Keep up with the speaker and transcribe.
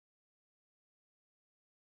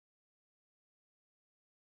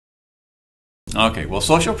Okay, well,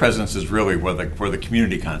 social presence is really where the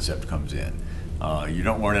community concept comes in. You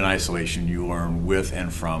don't learn in isolation, you learn with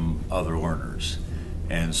and from other learners.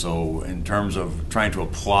 And so in terms of trying to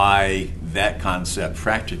apply that concept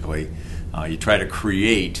practically, you try to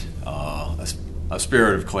create a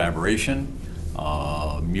spirit of collaboration,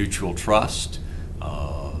 mutual trust,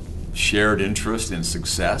 shared interest in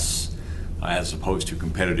success, as opposed to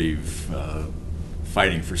competitive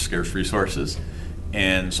fighting for scarce resources.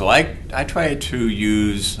 And so I try to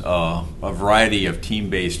use a variety of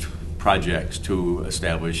team-based projects to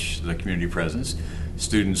establish the community presence.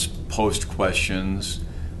 Students post questions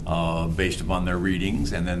based upon their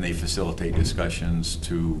readings, and then they facilitate discussions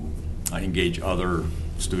to engage other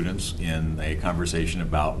students in a conversation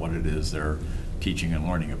about what it is they're teaching and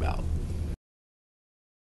learning about.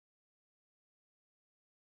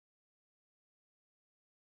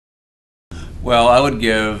 Well, I would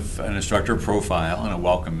give an instructor profile and a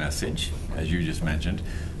welcome message, as you just mentioned.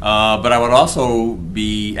 But I would also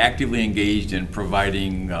be actively engaged in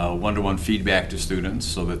providing one-to-one feedback to students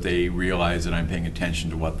so that they realize that I'm paying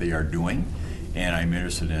attention to what they are doing and I'm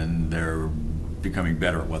interested in their becoming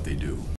better at what they do.